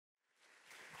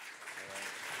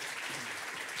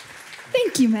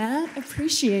Thank you, Matt.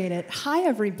 Appreciate it. Hi,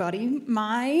 everybody.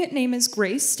 My name is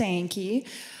Grace Stanke.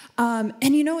 And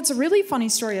it's a really funny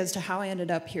story as to how I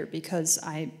ended up here because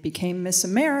I became Miss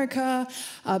America,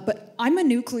 but I'm a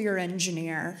nuclear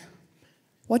engineer.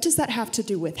 What does that have to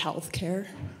do with healthcare?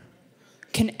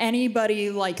 Can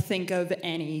anybody think of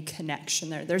any connection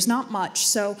there? There's not much.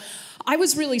 So I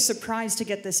was really surprised to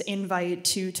get this invite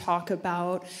to talk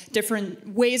about different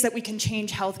ways that we can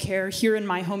change healthcare here in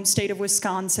my home state of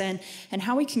Wisconsin and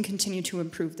how we can continue to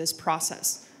improve this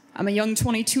process. I'm a young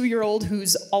 22-year-old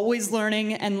who's always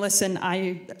learning, and listen,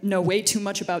 I know way too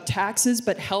much about taxes,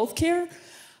 but healthcare,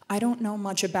 I don't know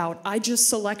much about. I just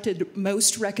selected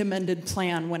most recommended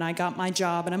plan when I got my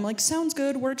job, and I'm like, sounds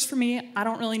good, works for me. I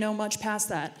don't really know much past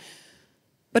that.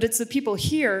 But it's the people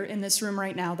here in this room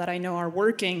right now that I know are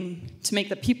working to make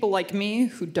the people like me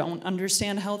who don't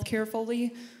understand healthcare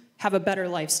fully have a better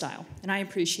lifestyle, and I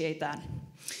appreciate that.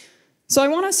 So I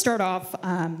want to start off,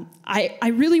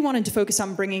 I really wanted to focus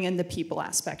on bringing in the people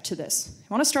aspect to this.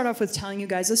 I want to start off with telling you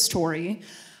guys a story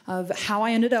of how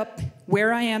I ended up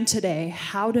where I am today.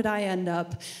 How did I end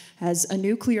up as a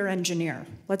nuclear engineer?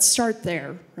 Let's start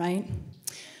there, right?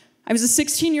 I was a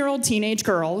 16-year-old teenage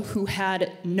girl who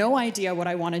had no idea what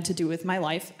I wanted to do with my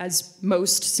life, as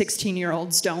most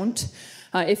 16-year-olds don't.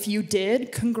 If you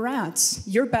did, congrats.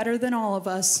 You're better than all of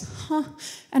us.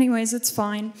 Anyways, it's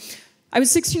fine. I was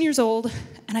 16 years old,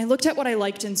 and I looked at what I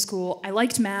liked in school. I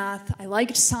liked math, I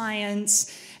liked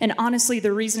science, and honestly,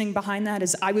 the reasoning behind that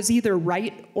is I was either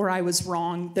right or I was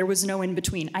wrong. There was no in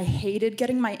between. I hated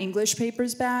getting my English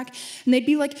papers back, and they'd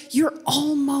be like, you're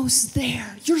almost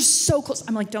there. You're so close.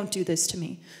 I'm like, don't do this to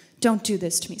me. Don't do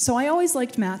this to me. So I always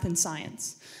liked math and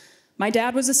science. My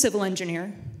dad was a civil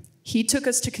engineer. He took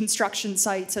us to construction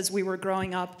sites as we were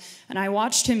growing up, and I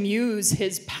watched him use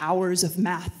his powers of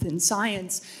math and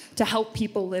science to help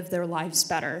people live their lives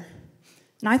better.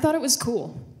 And I thought it was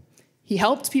cool. He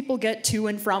helped people get to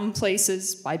and from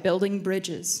places by building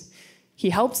bridges.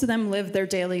 He helped them live their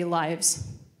daily lives.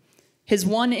 His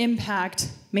one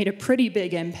impact made a pretty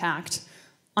big impact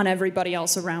on everybody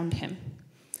else around him.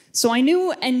 So I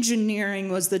knew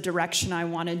engineering was the direction I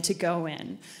wanted to go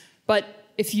in. But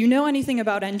if you know anything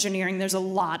about engineering, there's a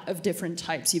lot of different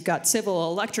types. You've got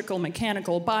civil, electrical,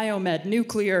 mechanical, biomed,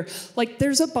 nuclear.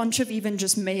 There's a bunch of even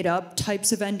just made up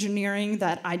types of engineering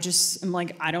that I just am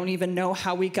like, I don't even know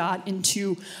how we got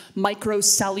into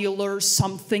microcellular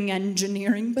something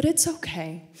engineering, but it's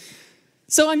okay.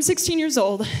 So I'm 16 years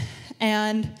old,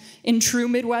 and in true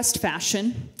Midwest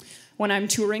fashion, when I'm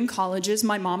touring colleges,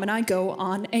 my mom and I go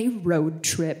on a road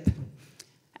trip,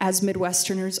 as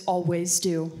Midwesterners always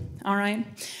do, all right?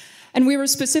 And we were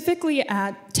specifically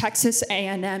at Texas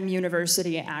A&M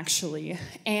University, actually.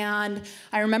 And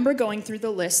I remember going through the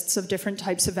lists of different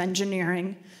types of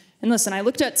engineering. And listen, I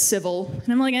looked at civil,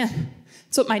 and I'm like,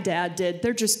 it's what my dad did.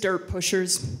 They're just dirt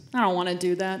pushers. I don't want to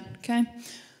do that, okay?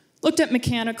 Looked at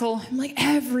mechanical. I'm like,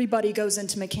 everybody goes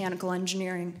into mechanical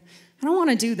engineering. I don't want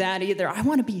to do that either. I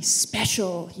want to be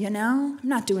special, you know? I'm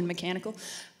not doing mechanical.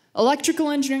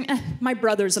 Electrical engineering, my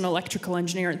brother's an electrical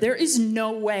engineer. There is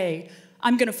no way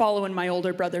I'm going to follow in my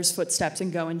older brother's footsteps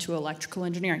and go into electrical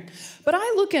engineering. But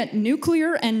I look at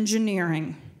nuclear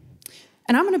engineering,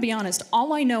 and I'm going to be honest,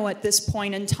 all I know at this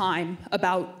point in time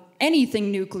about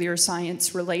anything nuclear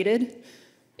science related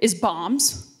is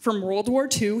bombs from World War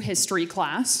II history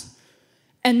class,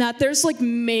 and that there's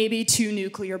maybe 2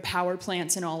 nuclear power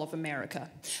plants in all of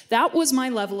America. That was my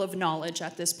level of knowledge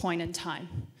at this point in time.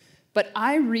 But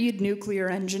I read nuclear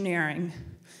engineering,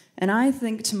 and I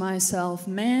think to myself,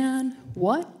 man,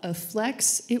 what a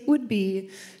flex it would be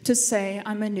to say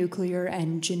I'm a nuclear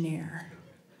engineer.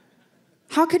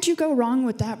 How could you go wrong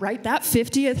with that, right? That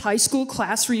 50th high school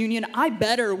class reunion, I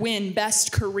better win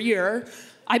best career.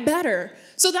 I better.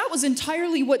 So that was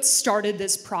entirely what started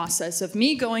this process of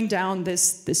me going down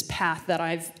this path that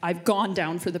I've gone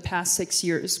down for the past 6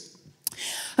 years.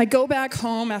 I go back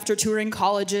home after touring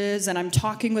colleges, and I'm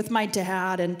talking with my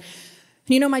dad, and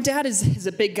my dad is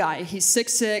a big guy. He's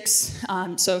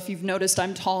 6'6", so if you've noticed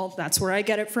I'm tall, that's where I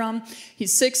get it from.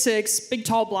 He's 6'6", big,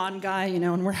 tall, blonde guy,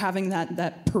 and we're having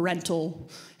that parental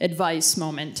advice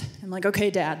moment. I'm like,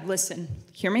 okay, Dad, listen,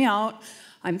 hear me out.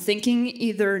 I'm thinking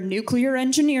either nuclear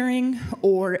engineering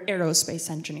or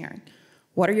aerospace engineering.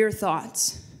 What are your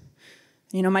thoughts?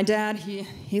 My dad,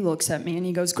 he looks at me, and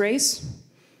he goes, Grace,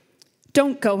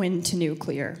 don't go into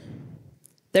nuclear.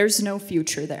 There's no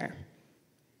future there.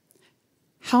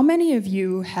 How many of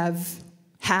you have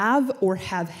or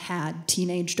have had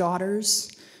teenage daughters?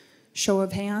 Show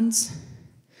of hands.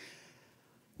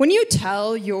 When you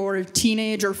tell your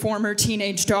teenage or former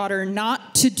teenage daughter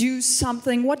not to do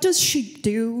something, what does she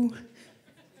do?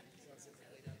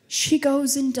 she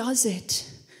goes and does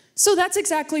it. So that's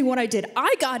exactly what I did.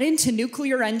 I got into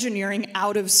nuclear engineering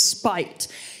out of spite.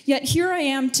 Yet here I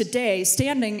am today,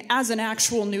 standing as an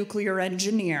actual nuclear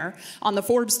engineer on the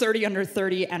Forbes 30 Under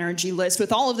 30 energy list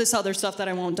with all of this other stuff that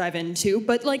I won't dive into.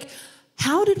 But like,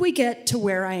 how did we get to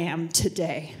where I am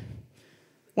today?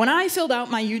 When I filled out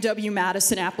my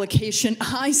UW-Madison application,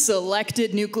 I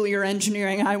selected nuclear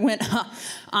engineering. I went,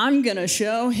 I'm gonna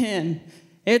show him.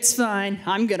 It's fine,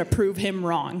 I'm gonna prove him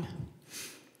wrong.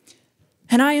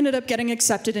 And I ended up getting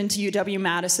accepted into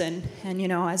UW-Madison. And you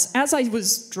know, as I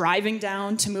was driving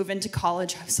down to move into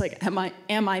college, I was like,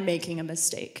 am I making a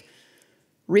mistake?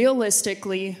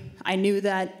 Realistically, I knew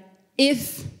that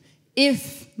if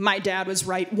my dad was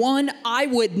right, one, I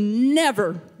would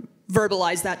never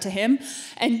verbalize that to him.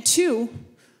 And two,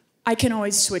 I can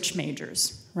always switch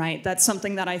majors, right? That's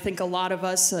something that I think a lot of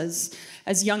us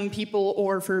as young people,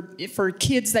 or for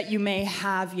kids that you may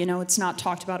have, you know, it's not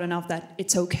talked about enough that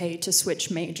it's okay to switch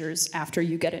majors after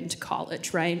you get into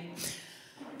college, right?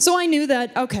 So I knew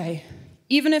that, okay,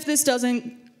 even if this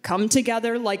doesn't come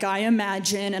together like I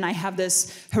imagine, and I have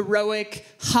this heroic,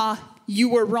 you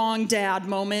were wrong, Dad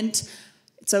moment,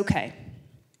 it's okay.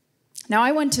 Now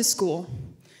I went to school,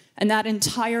 and that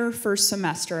entire first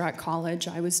semester at college,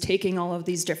 I was taking all of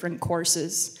these different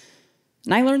courses.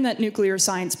 And I learned that nuclear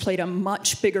science played a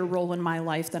much bigger role in my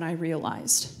life than I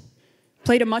realized.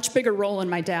 Played a much bigger role in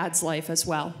my dad's life as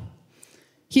well.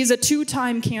 He's a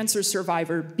 2-time cancer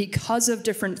survivor because of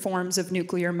different forms of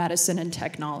nuclear medicine and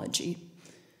technology.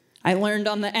 I learned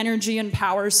on the energy and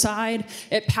power side,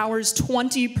 it powers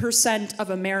 20% of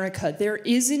America. There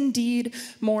is indeed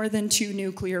more than 2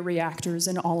 nuclear reactors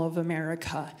in all of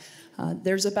America.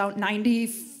 There's about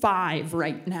 95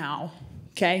 right now,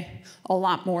 okay? A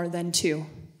lot more than 2.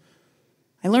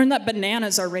 I learned that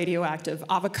bananas are radioactive,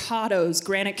 avocados,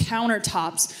 granite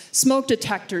countertops, smoke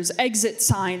detectors, exit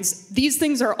signs. These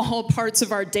things are all parts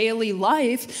of our daily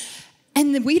life,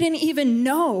 and we didn't even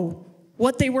know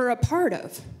what they were a part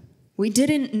of. We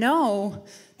didn't know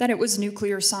that it was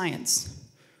nuclear science,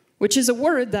 which is a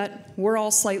word that we're all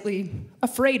slightly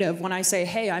afraid of when I say,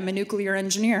 hey, I'm a nuclear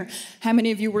engineer. How many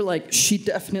of you were like, she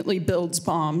definitely builds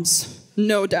bombs,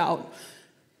 no doubt.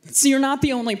 So you're not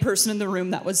the only person in the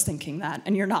room that was thinking that,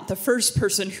 and you're not the first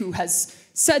person who has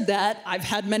said that. I've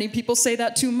had many people say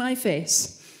that to my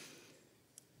face.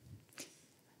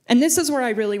 And this is where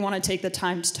I really want to take the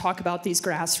time to talk about these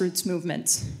grassroots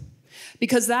movements,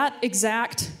 because that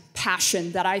exact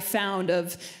passion that I found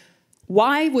of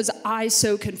why was I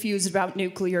so confused about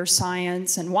nuclear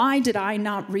science and why did I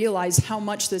not realize how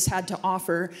much this had to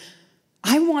offer,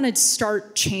 I wanted to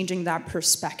start changing that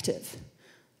perspective.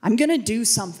 I'm gonna do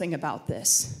something about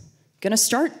this. I'm gonna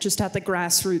start just at the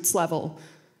grassroots level.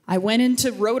 I went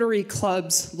into Rotary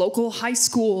clubs, local high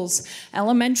schools,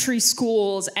 elementary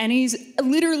schools,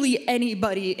 literally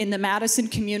anybody in the Madison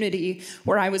community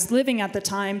where I was living at the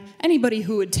time, anybody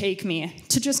who would take me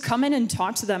to just come in and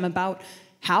talk to them about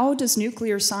how does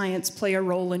nuclear science play a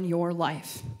role in your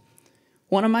life?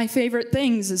 One of my favorite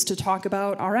things is to talk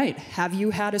about, all right, have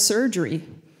you had a surgery?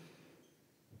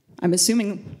 I'm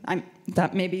assuming,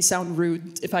 that maybe sound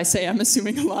rude if I say I'm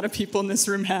assuming a lot of people in this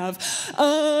room have.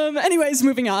 Anyways,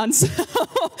 moving on. So,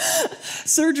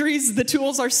 surgeries, the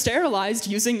tools are sterilized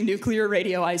using nuclear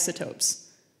radioisotopes.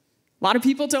 A lot of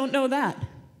people don't know that.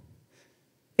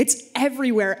 It's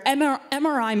everywhere.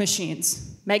 MRI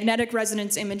machines, magnetic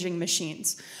resonance imaging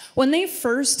machines. When they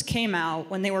first came out,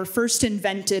 when they were first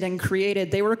invented and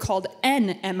created, they were called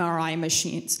NMRI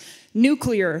machines,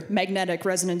 nuclear magnetic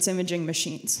resonance imaging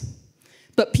machines.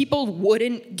 But people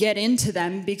wouldn't get into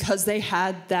them because they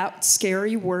had that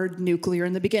scary word nuclear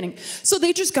in the beginning. So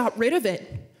they just got rid of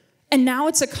it. And now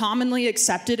it's a commonly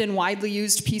accepted and widely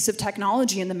used piece of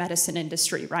technology in the medicine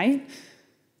industry, right?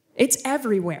 It's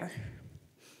everywhere.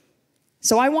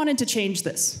 So I wanted to change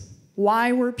this.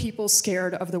 Why were people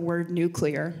scared of the word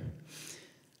nuclear?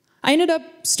 I ended up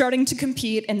starting to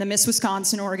compete in the Miss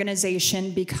Wisconsin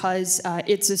organization because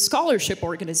it's a scholarship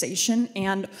organization.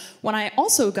 And when I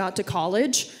also got to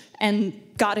college and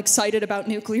got excited about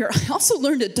nuclear, I also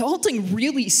learned adulting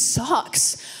really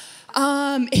sucks.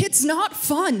 It's not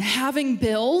fun having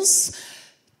bills.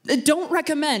 Don't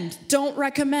recommend.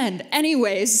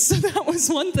 Anyways, so that was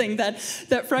one thing that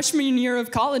freshman year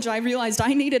of college, I realized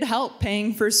I needed help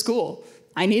paying for school.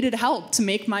 I needed help to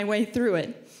make my way through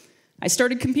it. I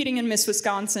started competing in Miss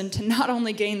Wisconsin to not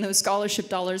only gain those scholarship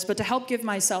dollars, but to help give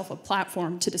myself a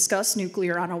platform to discuss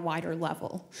nuclear on a wider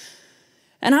level.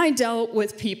 And I dealt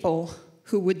with people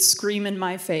who would scream in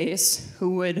my face,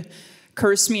 who would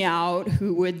curse me out,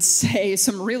 who would say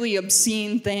some really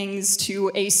obscene things to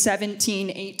a 17,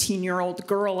 18-year-old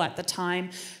girl at the time,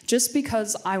 just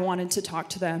because I wanted to talk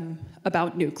to them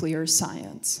about nuclear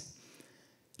science.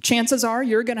 Chances are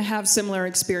you're going to have similar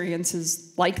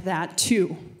experiences like that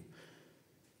too.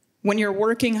 When you're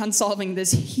working on solving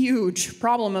this huge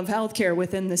problem of healthcare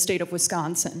within the state of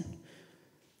Wisconsin,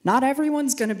 not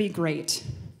everyone's going to be great.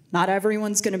 Not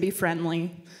everyone's going to be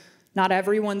friendly. Not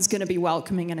everyone's going to be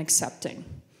welcoming and accepting.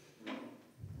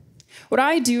 What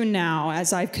I do now,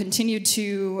 as I've continued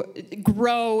to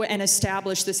grow and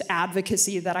establish this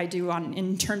advocacy that I do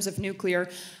in terms of nuclear,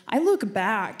 I look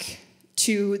back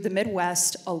to the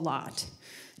Midwest a lot.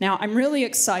 Now, I'm really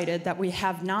excited that we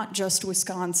have not just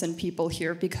Wisconsin people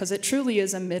here, because it truly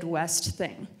is a Midwest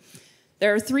thing.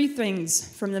 There are 3 things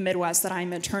from the Midwest that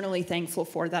I'm eternally thankful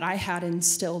for that I had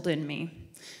instilled in me.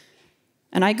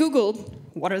 And I Googled,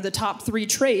 what are the top 3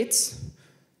 traits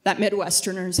that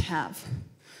Midwesterners have?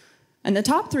 And the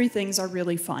top 3 things are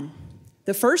really fun.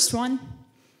 The first one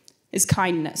is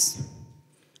kindness.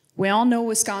 We all know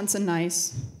Wisconsin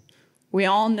nice. We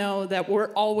all know that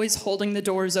we're always holding the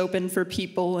doors open for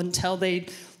people until they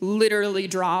literally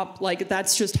drop. Like,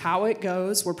 that's just how it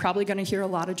goes. We're probably going to hear a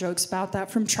lot of jokes about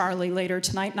that from Charlie later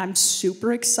tonight, and I'm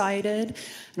super excited.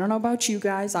 I don't know about you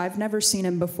guys. I've never seen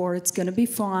him before. It's going to be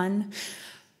fun.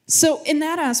 So in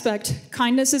that aspect,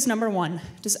 kindness is number 1.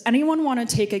 Does anyone want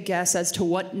to take a guess as to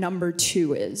what number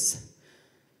 2 is?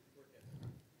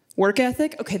 Work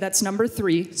ethic? Okay, that's number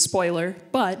 3. Spoiler.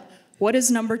 But what is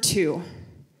number 2?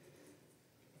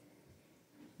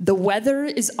 The weather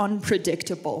is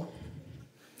unpredictable.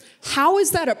 How is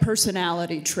that a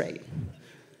personality trait?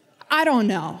 I don't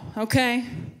know, okay?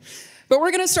 But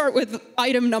we're going to start with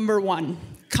item number 1,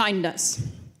 kindness.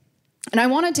 And I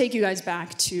want to take you guys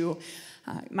back to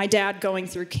my dad going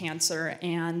through cancer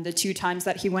and the 2 times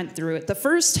that he went through it. The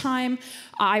first time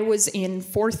I was in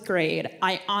 4th grade,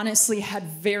 I honestly had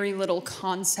very little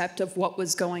concept of what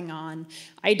was going on.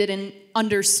 I didn't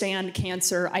understand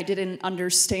cancer. I didn't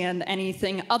understand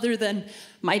anything other than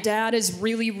my dad is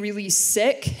really, really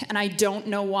sick, and I don't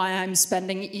know why I'm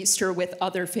spending Easter with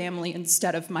other family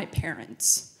instead of my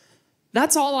parents.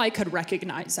 That's all I could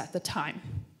recognize at the time.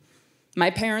 My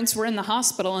parents were in the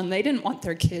hospital, and they didn't want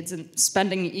their kids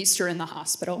spending Easter in the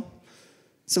hospital.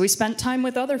 So we spent time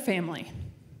with other family.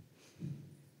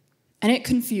 And it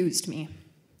confused me.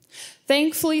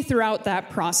 Thankfully, throughout that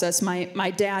process,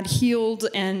 my dad healed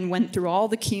and went through all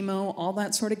the chemo, all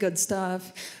that sort of good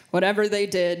stuff. Whatever they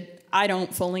did, I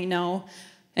don't fully know.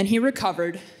 And he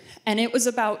recovered. And it was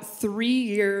about 3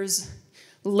 years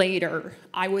later.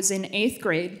 I was in 8th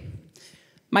grade.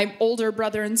 My older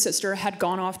brother and sister had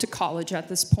gone off to college at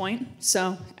this point,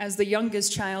 so as the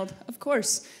youngest child, of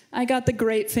course, I got the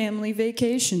great family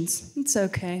vacations. It's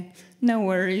okay, no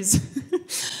worries.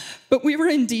 But we were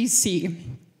in D.C.,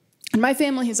 and my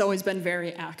family has always been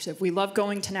very active. We love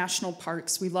going to national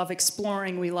parks, we love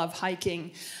exploring, we love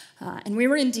hiking, and we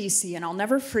were in D.C., and I'll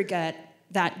never forget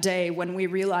that day when we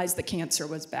realized the cancer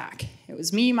was back. It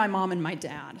was me, my mom, and my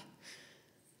dad.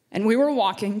 And we were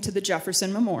walking to the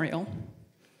Jefferson Memorial.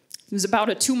 It was about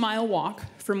a 2-mile walk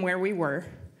from where we were,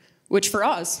 which for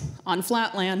us, on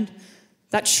flat land,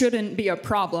 that shouldn't be a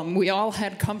problem. We all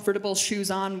had comfortable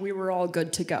shoes on. We were all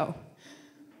good to go.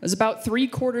 It was about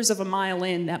 3/4 of a mile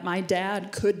in that my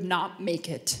dad could not make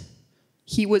it.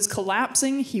 He was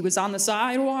collapsing. He was on the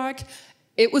sidewalk.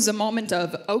 It was a moment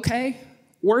of, okay,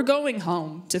 we're going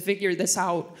home to figure this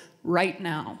out right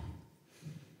now.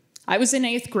 I was in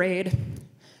 8th grade.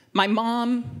 My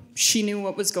mom, she knew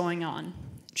what was going on.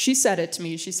 She said it to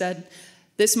me. She said,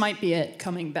 this might be it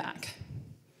coming back.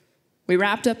 We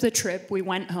wrapped up the trip. We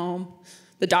went home.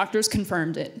 The doctors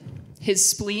confirmed it. His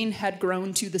spleen had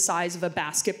grown to the size of a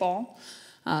basketball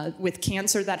with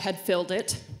cancer that had filled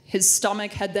it. His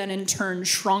stomach had then in turn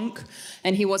shrunk,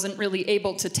 and he wasn't really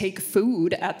able to take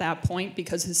food at that point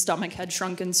because his stomach had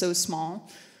shrunken so small.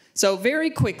 So very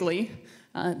quickly,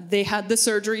 they had the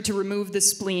surgery to remove the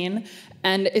spleen,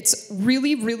 and it's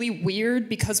really, really weird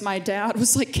because my dad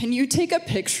was like, can you take a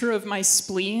picture of my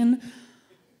spleen?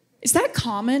 Is that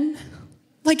common?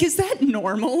 Like, is that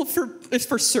normal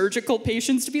for surgical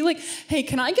patients to be like, hey,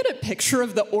 can I get a picture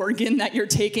of the organ that you're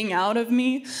taking out of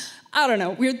me? I don't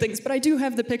know, weird things, but I do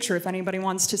have the picture if anybody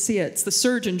wants to see it. It's the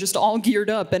surgeon just all geared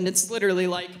up, and it's literally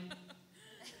like,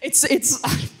 it's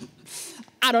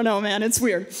I don't know, man, it's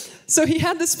weird. So he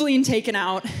had the spleen taken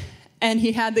out, and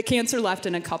he had the cancer left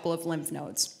in a couple of lymph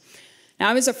nodes. Now,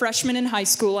 I was a freshman in high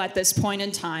school at this point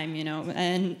in time,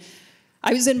 and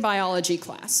I was in biology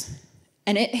class,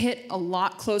 and it hit a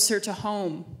lot closer to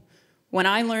home when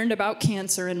I learned about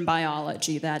cancer in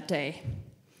biology that day,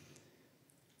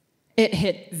 it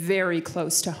hit very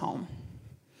close to home.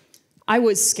 I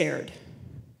was scared.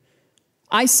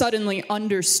 I suddenly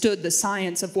understood the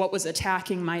science of what was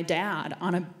attacking my dad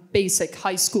on a basic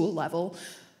high school level,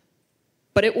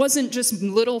 but it wasn't just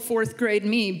little fourth grade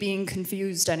me being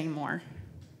confused anymore.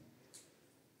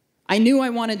 I knew I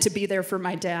wanted to be there for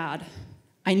my dad.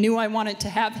 I knew I wanted to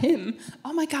have him.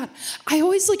 Oh my God, I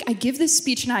give this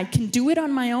speech and I can do it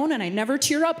on my own and I never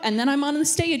tear up, and then I'm on the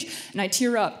stage and I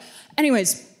tear up.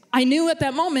 Anyways, I knew at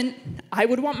that moment I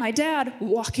would want my dad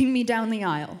walking me down the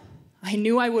aisle. I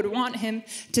knew I would want him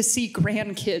to see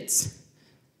grandkids,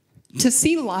 to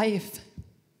see life.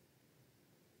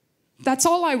 That's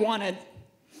all I wanted.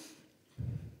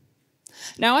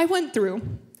 Now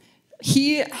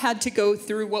he had to go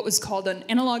through what was called an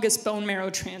analogous bone marrow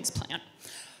transplant,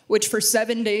 which for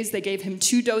 7 days they gave him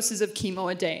 2 doses of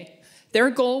chemo a day.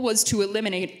 Their goal was to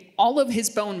eliminate all of his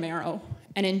bone marrow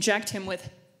and inject him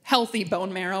with healthy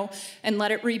bone marrow and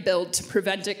let it rebuild to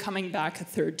prevent it coming back a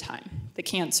 3rd time, the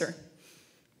cancer.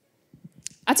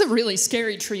 That's a really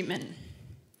scary treatment.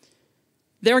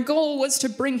 Their goal was to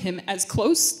bring him as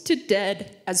close to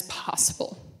dead as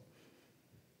possible.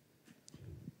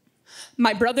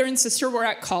 My brother and sister were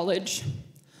at college.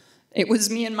 It was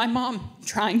me and my mom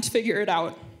trying to figure it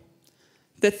out.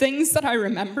 The things that I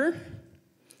remember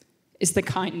is the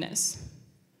kindness,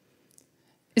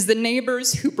 is the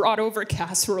neighbors who brought over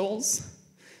casseroles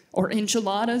or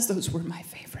enchiladas. Those were my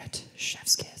favorite,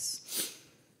 chef's kiss.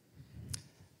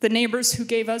 The neighbors who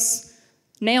gave us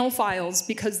nail files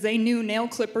because they knew nail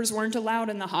clippers weren't allowed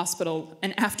in the hospital.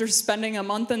 And after spending a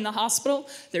month in the hospital,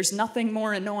 there's nothing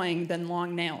more annoying than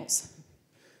long nails.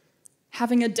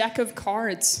 Having a deck of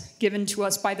cards given to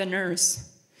us by the nurse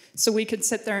so we could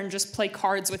sit there and just play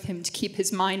cards with him to keep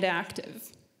his mind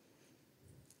active.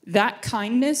 That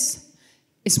kindness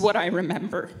is what I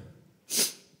remember.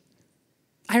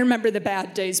 I remember the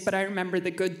bad days, but I remember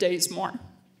the good days more.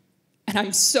 And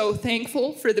I'm so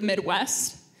thankful for the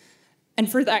Midwest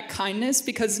and for that kindness,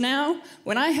 because now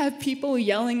when I have people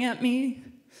yelling at me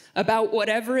about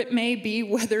whatever it may be,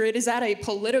 whether it is at a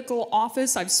political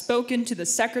office, I've spoken to the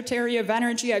Secretary of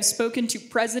Energy, I've spoken to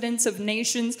presidents of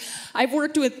nations, I've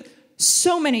worked with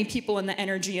so many people in the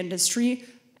energy industry,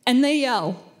 and they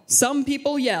yell. Some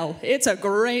people yell. It's a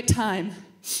great time.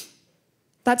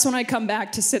 That's when I come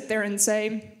back to sit there and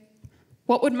say,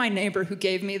 what would my neighbor who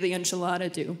gave me the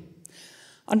enchilada do?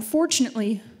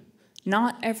 Unfortunately,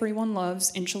 not everyone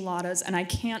loves enchiladas, and I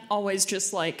can't always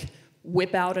just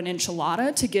whip out an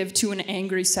enchilada to give to an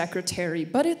angry secretary,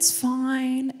 but it's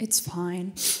fine, it's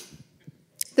fine.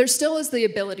 There still is the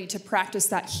ability to practice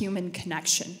that human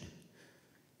connection.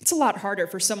 It's a lot harder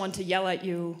for someone to yell at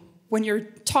you when you're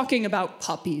talking about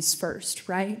puppies first,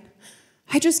 right?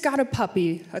 I just got a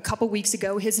puppy a couple weeks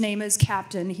ago. His name is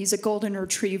Captain. He's a golden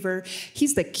retriever.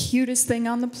 He's the cutest thing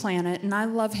on the planet, and I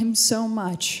love him so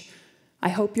much. I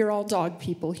hope you're all dog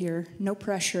people here. No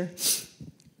pressure.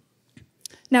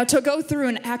 Now, to go through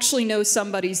and actually know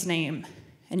somebody's name,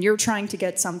 and you're trying to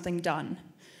get something done,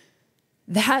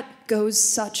 that goes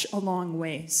such a long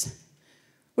ways.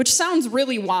 Which sounds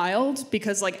really wild,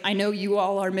 because I know you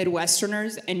all are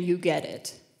Midwesterners, and you get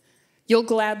it. You'll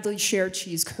gladly share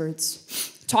cheese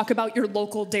curds. Talk about your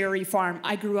local dairy farm.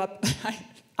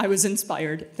 I was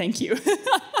inspired, thank you.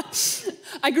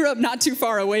 I grew up not too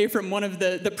far away from one of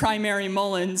the primary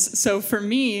Mullins, so for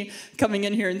me, coming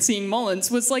in here and seeing Mullins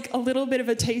was a little bit of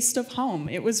a taste of home.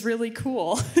 It was really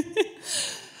cool.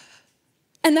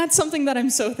 And that's something that I'm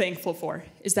so thankful for,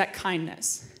 is that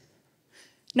kindness.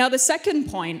 Now, the second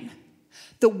point,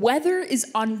 the weather is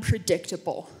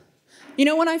unpredictable. You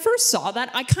know, when I first saw that,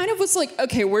 I kind of was like,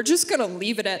 okay, we're just going to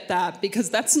leave it at that, because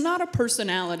that's not a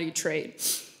personality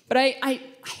trait. But I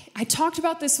talked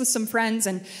about this with some friends,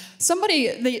 and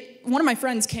one of my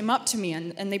friends came up to me,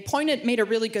 and they made a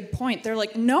really good point. They're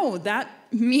like, no, that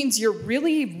means you're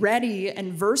really ready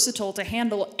and versatile to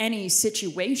handle any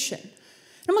situation.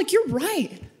 And I'm like, you're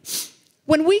right.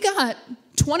 When we got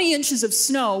 20 inches of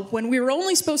snow, when we were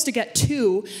only supposed to get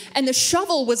 2, and the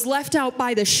shovel was left out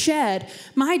by the shed,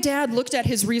 my dad looked at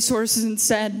his resources and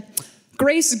said,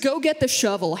 Grace, go get the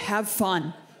shovel, have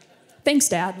fun. Thanks,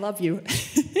 Dad, love you.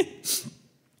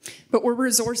 But we're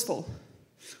resourceful.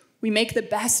 We make the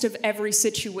best of every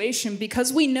situation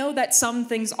because we know that some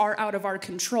things are out of our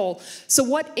control. So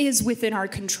what is within our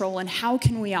control, and how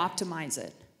can we optimize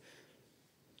it?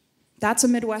 That's a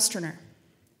Midwesterner.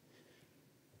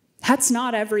 That's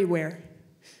not everywhere.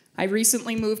 I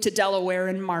recently moved to Delaware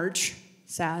in March.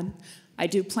 Sad. I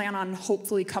do plan on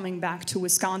hopefully coming back to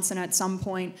Wisconsin at some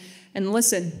point. And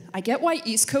listen, I get why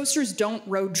East Coasters don't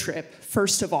road trip,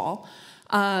 first of all.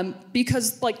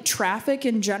 Because like traffic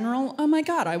in general, oh my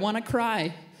God, I want to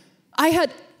cry. I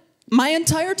had my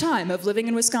entire time of living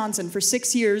in Wisconsin for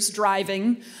 6 years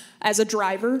driving as a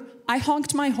driver, I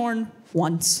honked my horn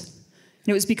once. And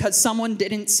it was because someone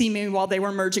didn't see me while they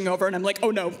were merging over, and I'm like,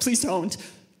 oh no, please don't.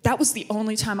 That was the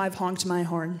only time I've honked my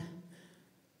horn.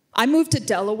 I moved to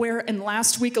Delaware, and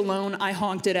last week alone, I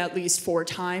honked it at least 4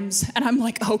 times. And I'm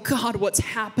like, oh God, what's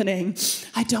happening?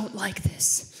 I don't like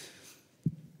this.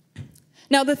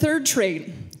 Now, the third trait,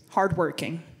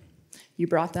 hardworking. You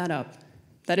brought that up.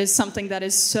 That is something that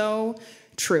is so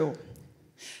true.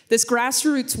 This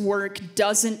grassroots work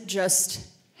doesn't just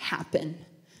happen.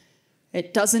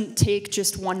 It doesn't take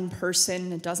just one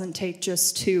person. It doesn't take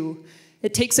just 2.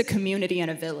 It takes a community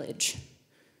and a village.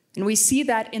 And we see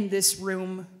that in this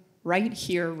room right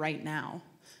here, right now.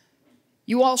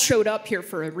 You all showed up here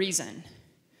for a reason.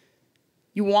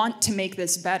 You want to make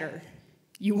this better.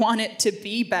 You want it to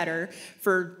be better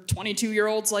for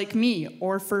 22-year-olds like me,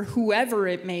 or for whoever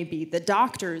it may be, the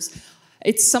doctors.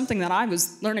 It's something that I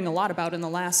was learning a lot about in the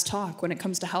last talk when it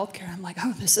comes to healthcare. I'm like,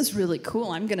 oh, this is really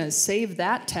cool. I'm going to save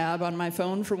that tab on my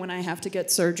phone for when I have to get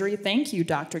surgery. Thank you,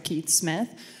 Dr. Keith Smith.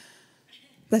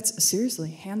 That's seriously,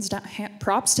 hands down,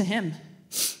 props to him.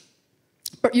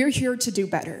 But you're here to do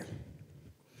better.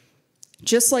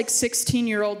 Just like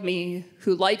 16-year-old me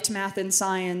who liked math and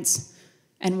science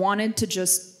and wanted to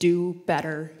just do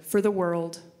better for the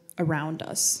world around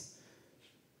us.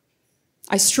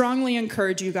 I strongly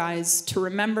encourage you guys to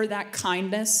remember that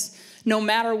kindness, no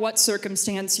matter what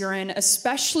circumstance you're in,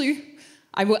 especially,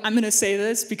 I'm going to say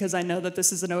this because I know that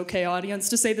this is an okay audience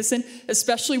to say this in,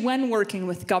 especially when working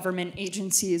with government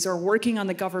agencies or working on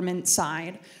the government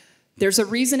side. There's a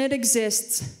reason it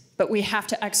exists, but we have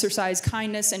to exercise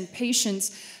kindness and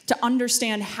patience to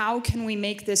understand how can we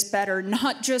make this better,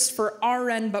 not just for our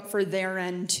end, but for their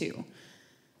end too.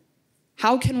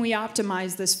 How can we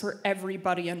optimize this for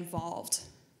everybody involved?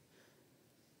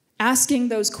 Asking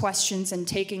those questions and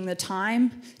taking the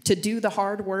time to do the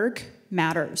hard work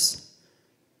matters.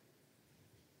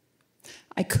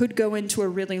 I could go into a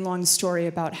really long story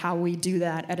about how we do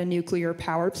that at a nuclear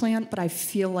power plant, but I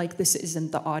feel like this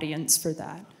isn't the audience for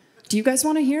that. Do you guys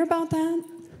want to hear about that?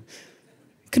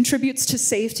 Contributes to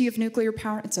safety of nuclear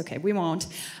power? It's okay, we won't.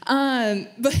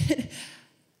 But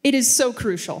it is so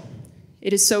crucial.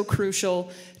 It is so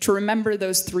crucial to remember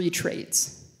those 3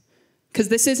 traits. Because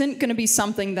this isn't going to be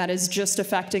something that is just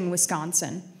affecting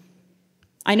Wisconsin.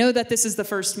 I know that this is the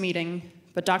first meeting,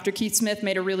 but Dr. Keith Smith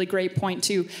made a really great point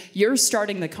too. You're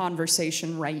starting the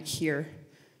conversation right here,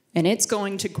 and it's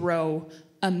going to grow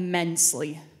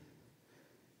immensely.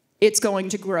 It's going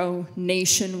to grow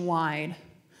nationwide.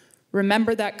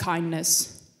 Remember that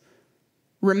kindness.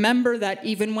 Remember that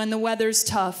even when the weather's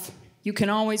tough, you can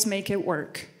always make it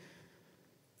work.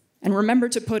 And remember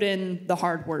to put in the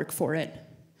hard work for it.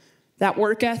 That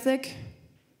work ethic,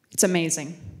 it's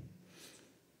amazing.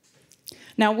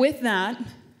 Now with that,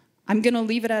 I'm going to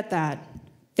leave it at that.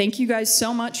 Thank you guys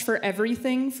so much for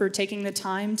everything, for taking the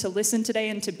time to listen today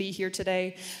and to be here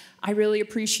today. I really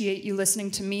appreciate you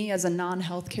listening to me as a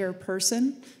non-healthcare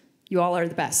person. You all are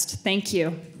the best. Thank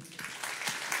you.